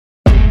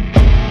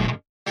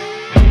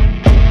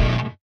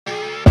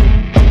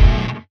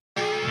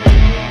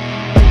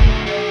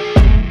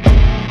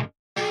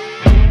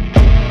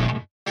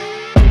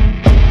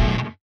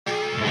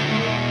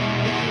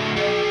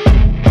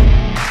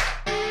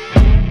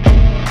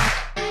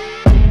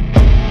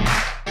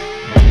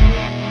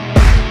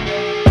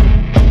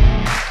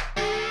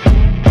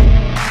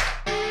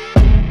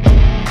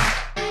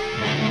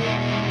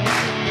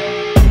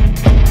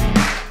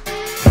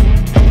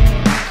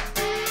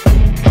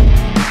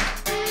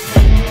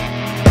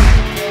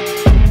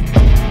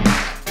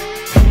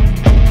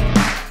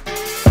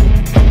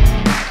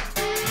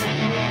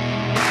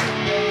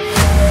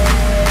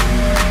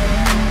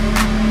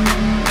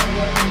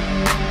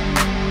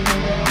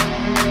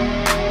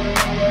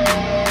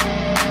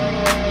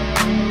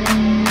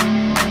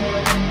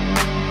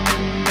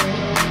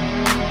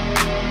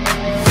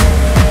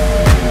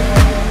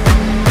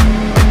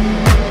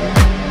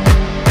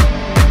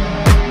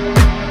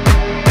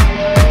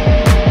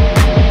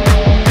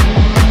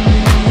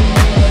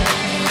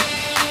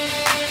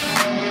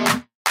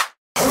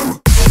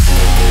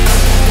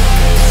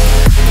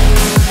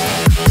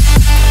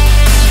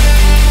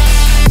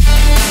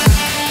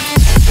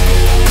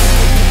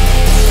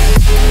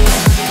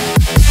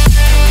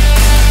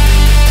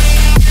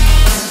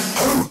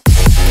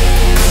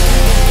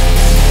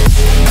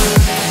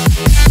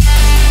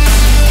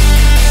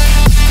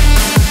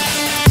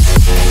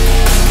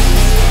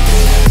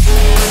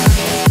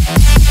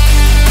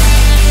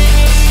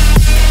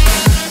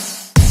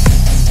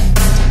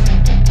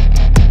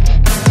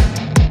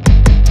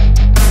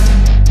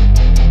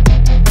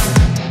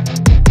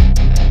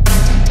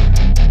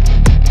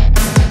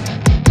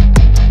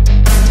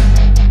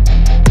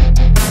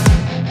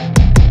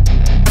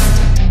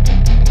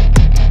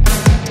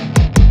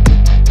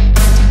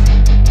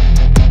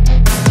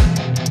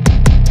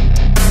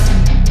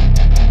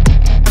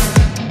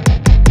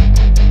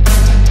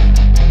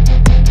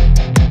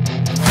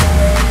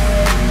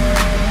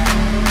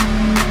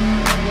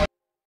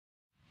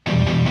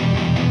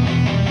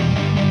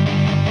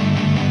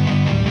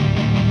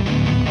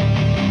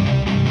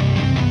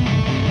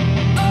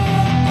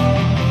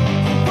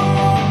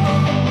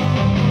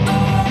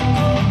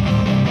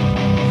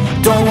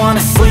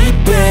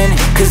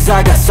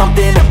I got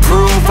something to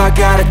prove. I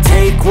gotta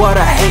take what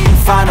I hate and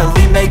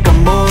finally make a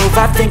move.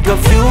 I think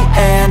of you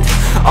and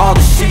all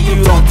the shit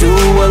you don't do.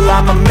 Well,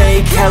 I'ma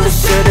make hella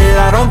sure that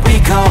I don't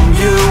become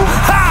you.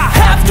 I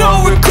have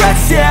no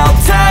regrets, yeah, I'll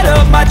tie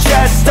up my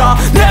chest. I'll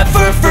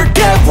never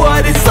forget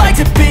what it's like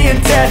to be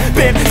in debt.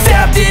 Been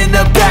stabbed in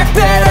the back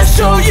bed, I'll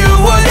show you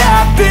what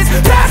happens.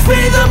 Pass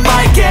me the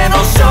mic and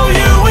I'll show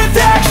you with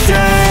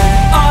action.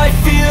 I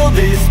feel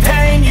this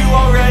pain, you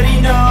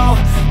already know.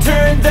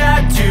 Turn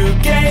that to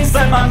gains,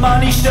 let my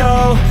money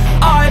show.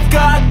 I've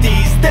got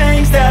these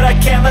things that I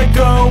can't let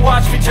go.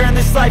 Watch me turn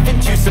this life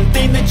into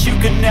something that you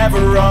could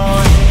never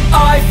own.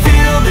 I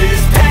feel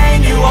this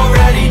pain, you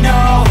already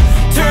know.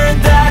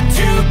 Turn that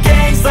to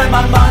gains, let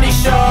my money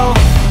show.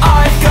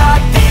 I've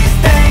got these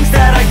things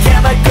that I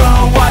can't let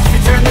go. Watch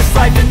me turn this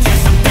life into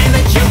something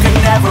that you could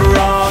never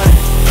own.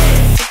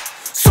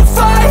 So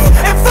fight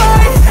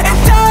and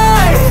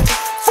die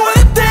for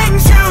the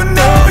things you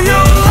know you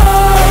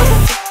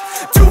love.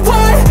 Do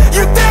what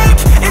you think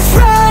is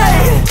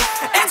right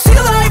and see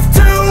life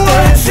do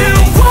what you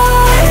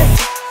want.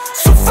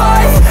 So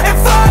fight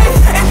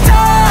and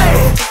die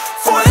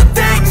for the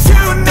things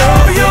you know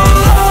you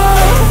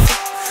love.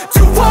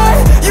 Do what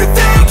you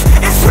think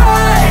is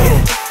right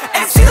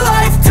and see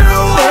life do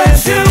what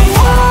you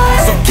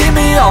want. So give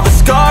me all the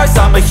scars,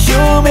 I'm a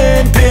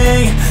human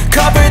being.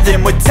 Cover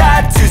them with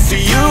tattoos so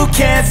you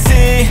can't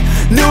see.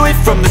 Knew it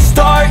from the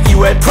start,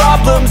 you had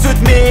problems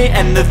with me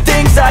and the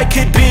things I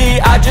could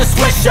be, I just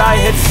wish I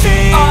had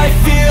seen. I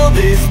feel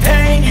this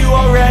pain, you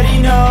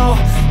already know.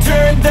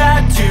 Turn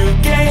that to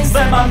gains,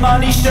 let my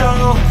money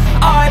show.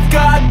 I've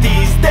got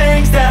these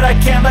things that I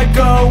can't let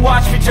go.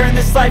 Watch me turn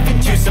this life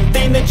into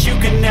something that you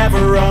could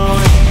never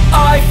own.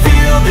 I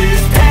feel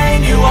this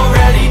pain, you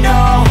already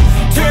know.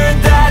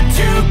 Turn that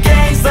to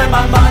gains, let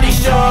my money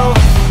show.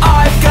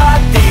 I've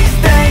got these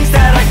things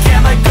that I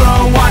can't let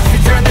go. Watch me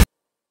turn this.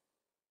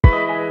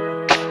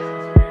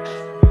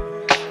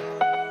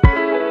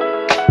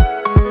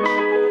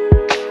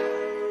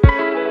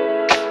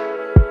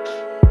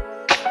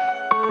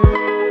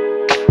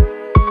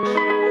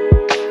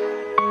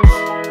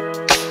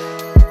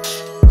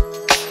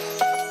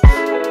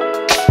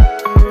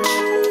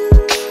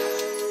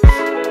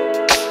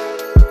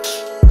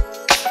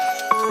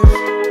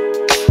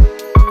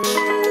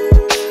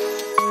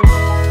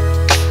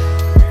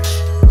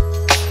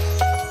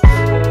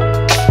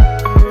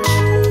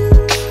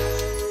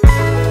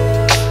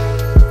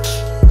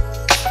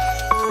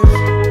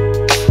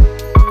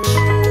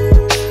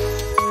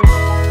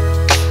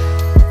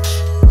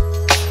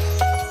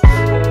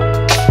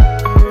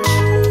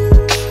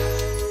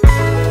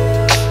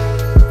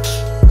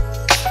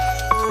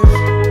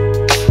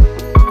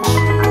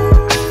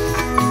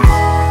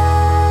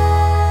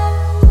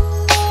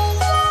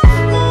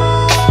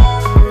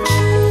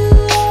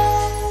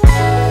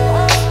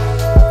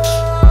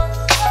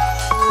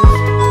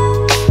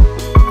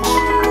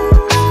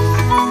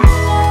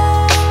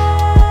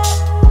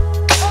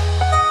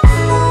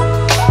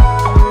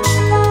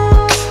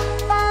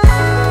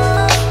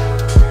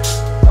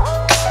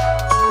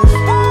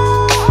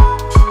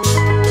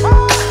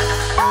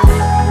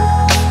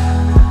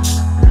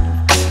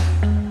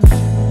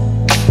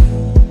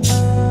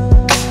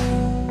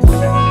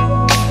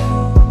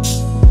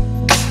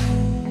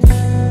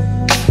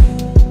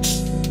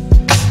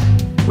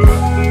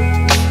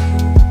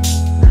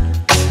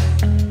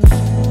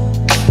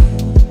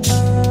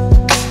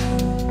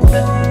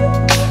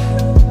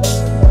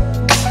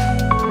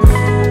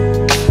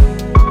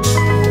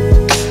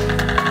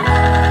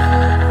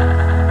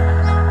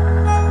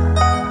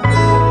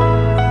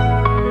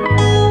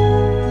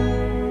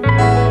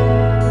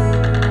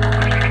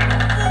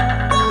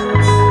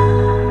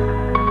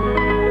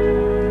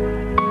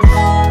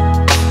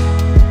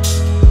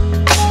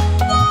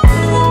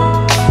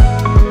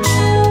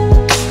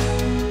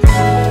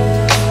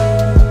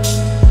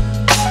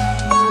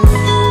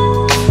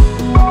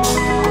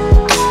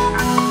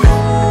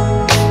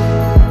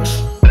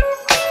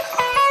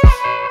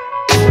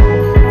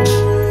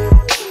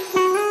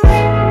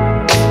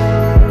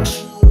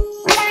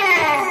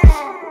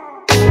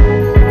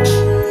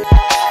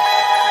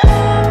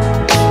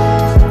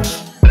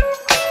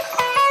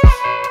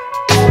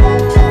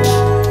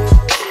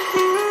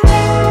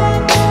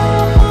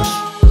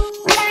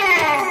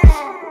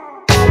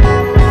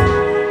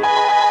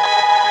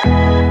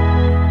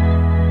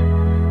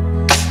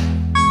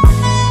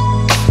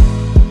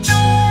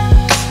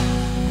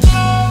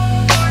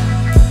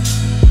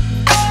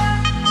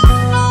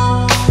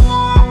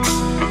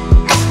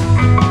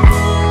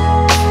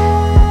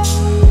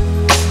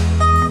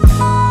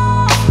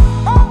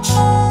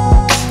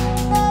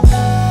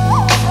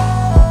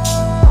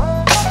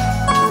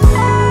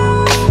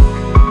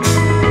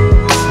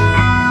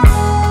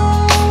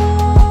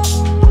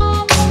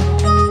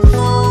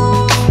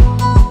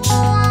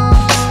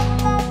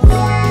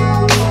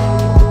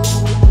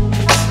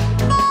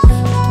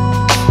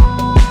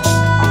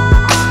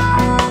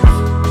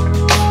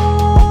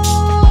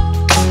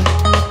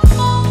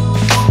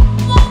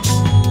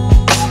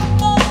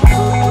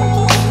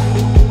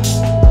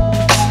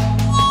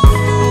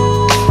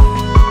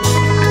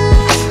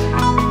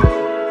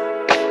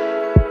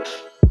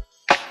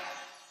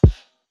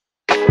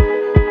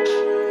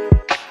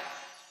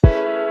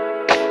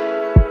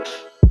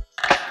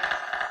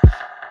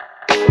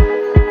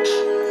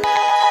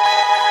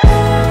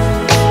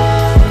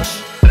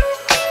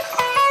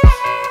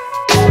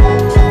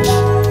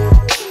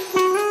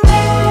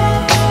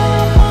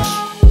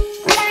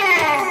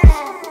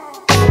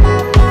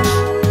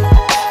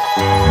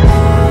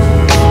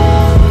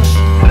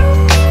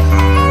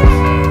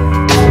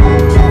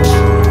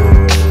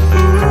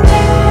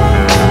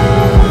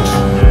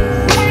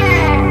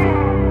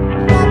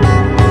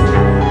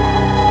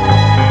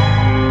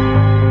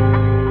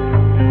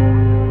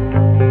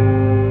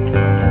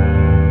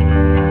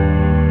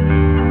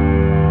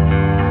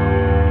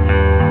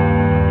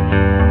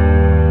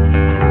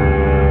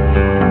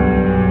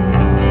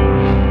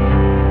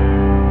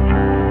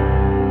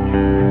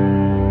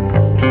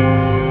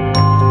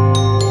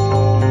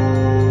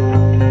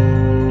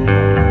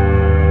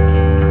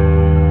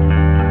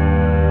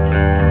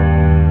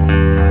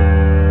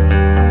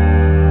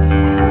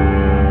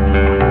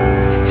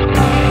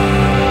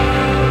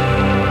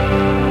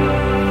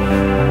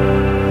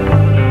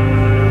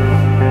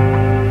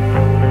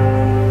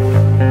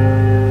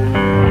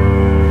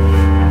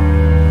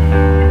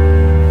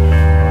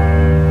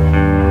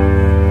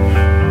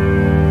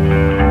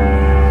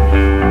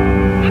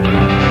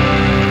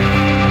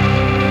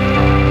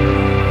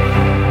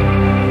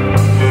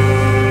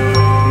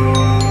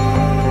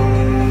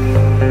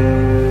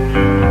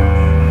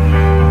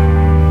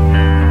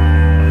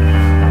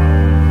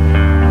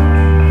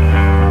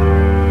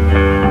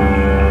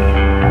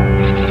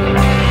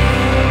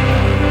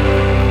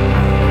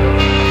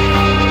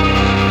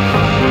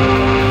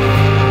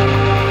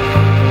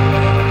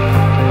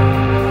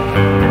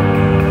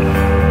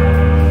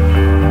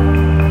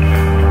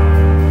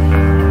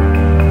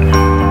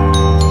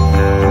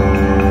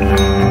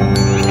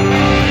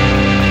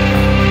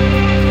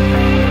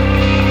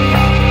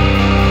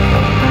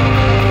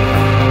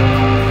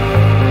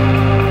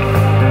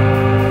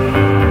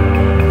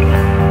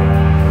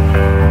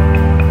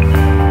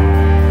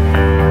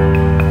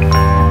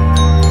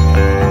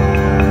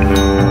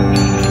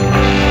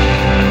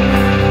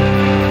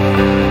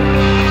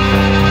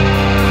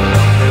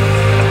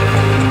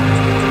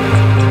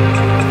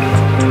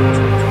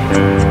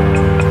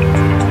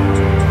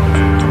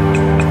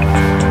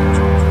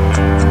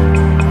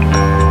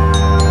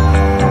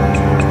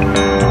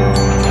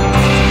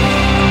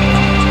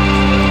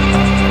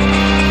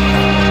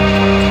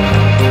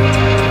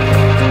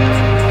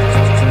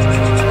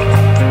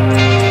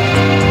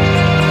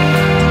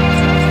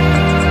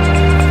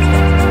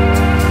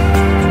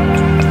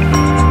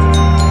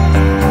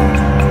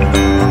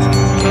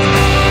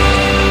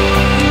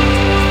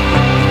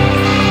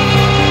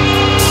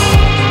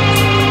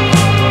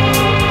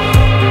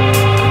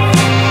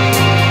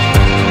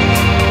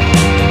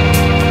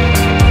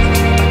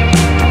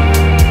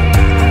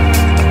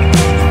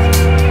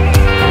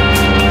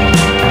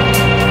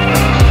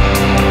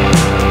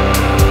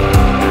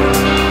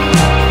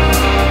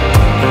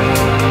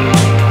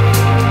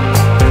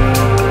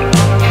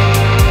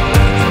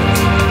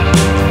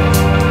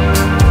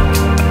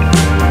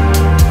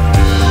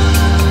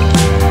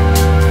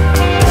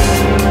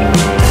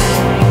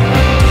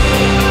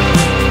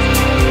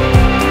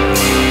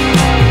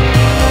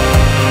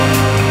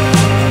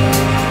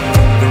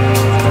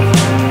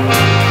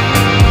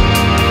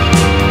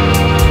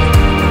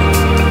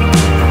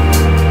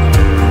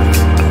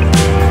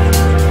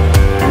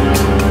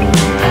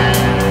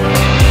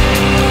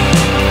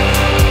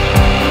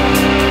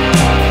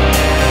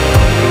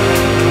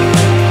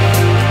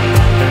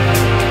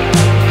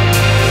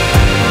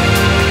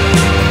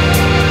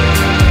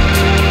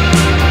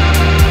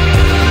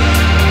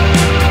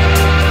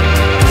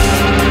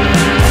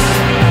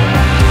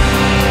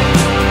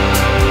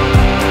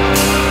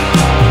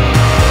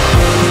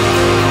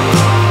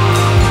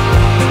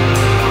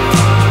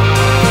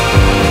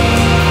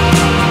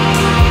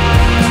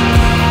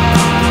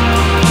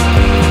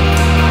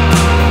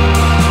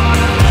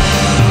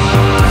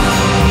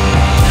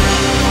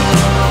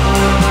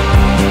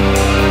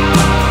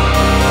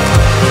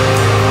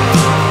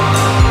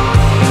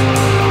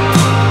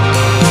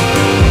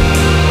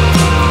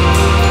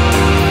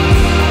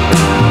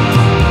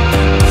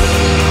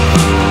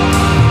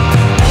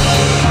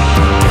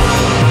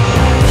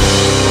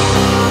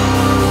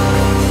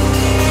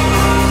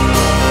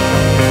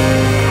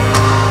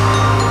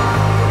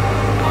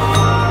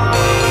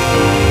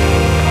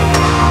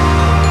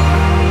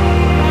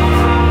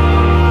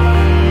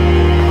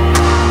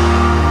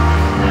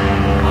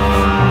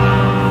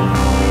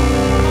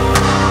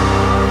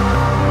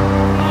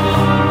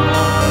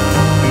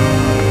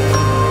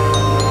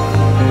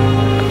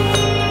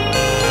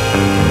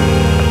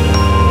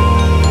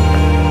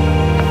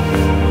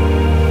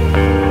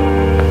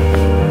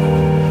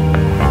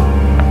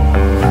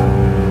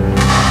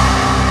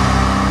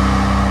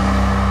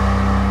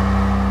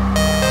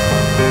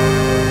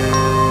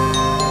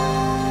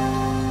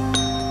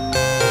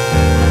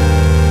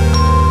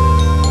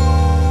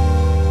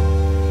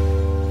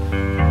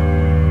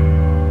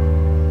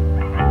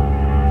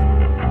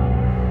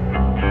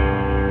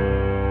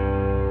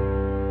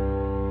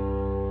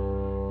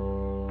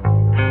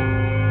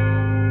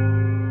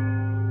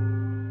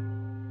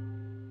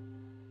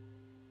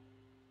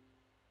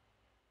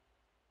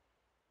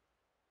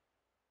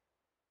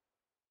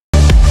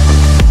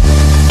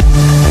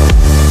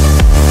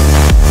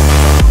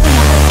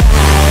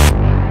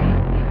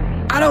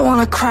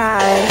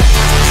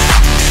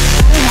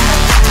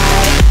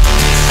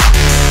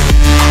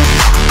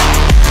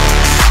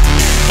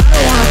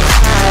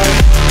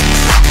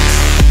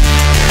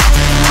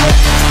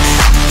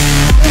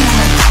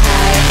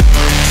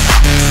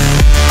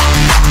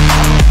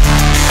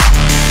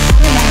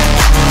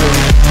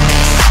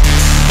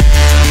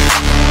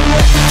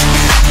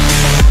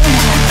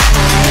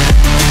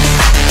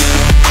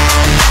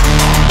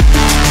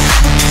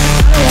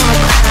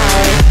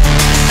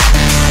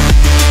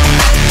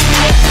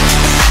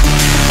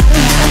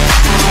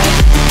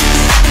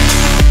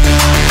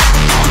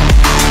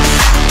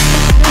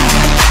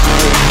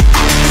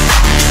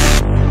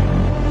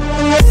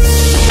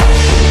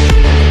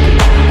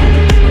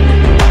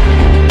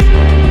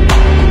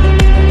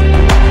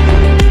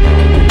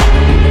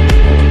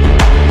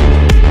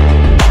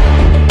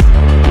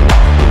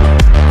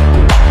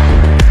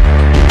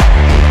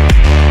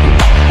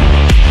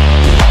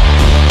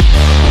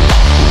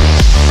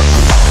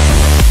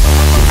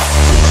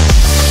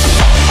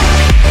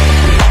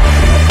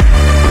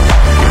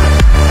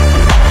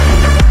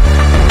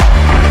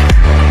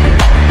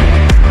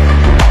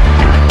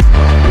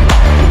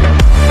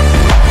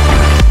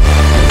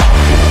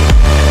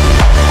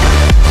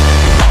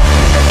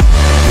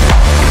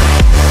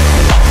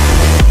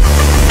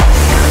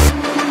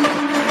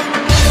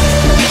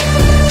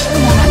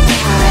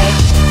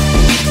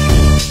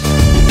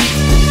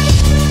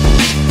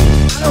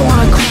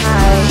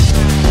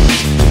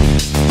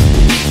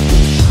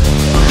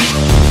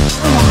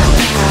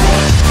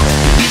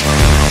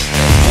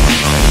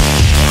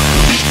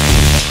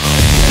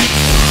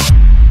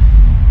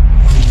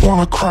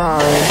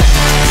 cry.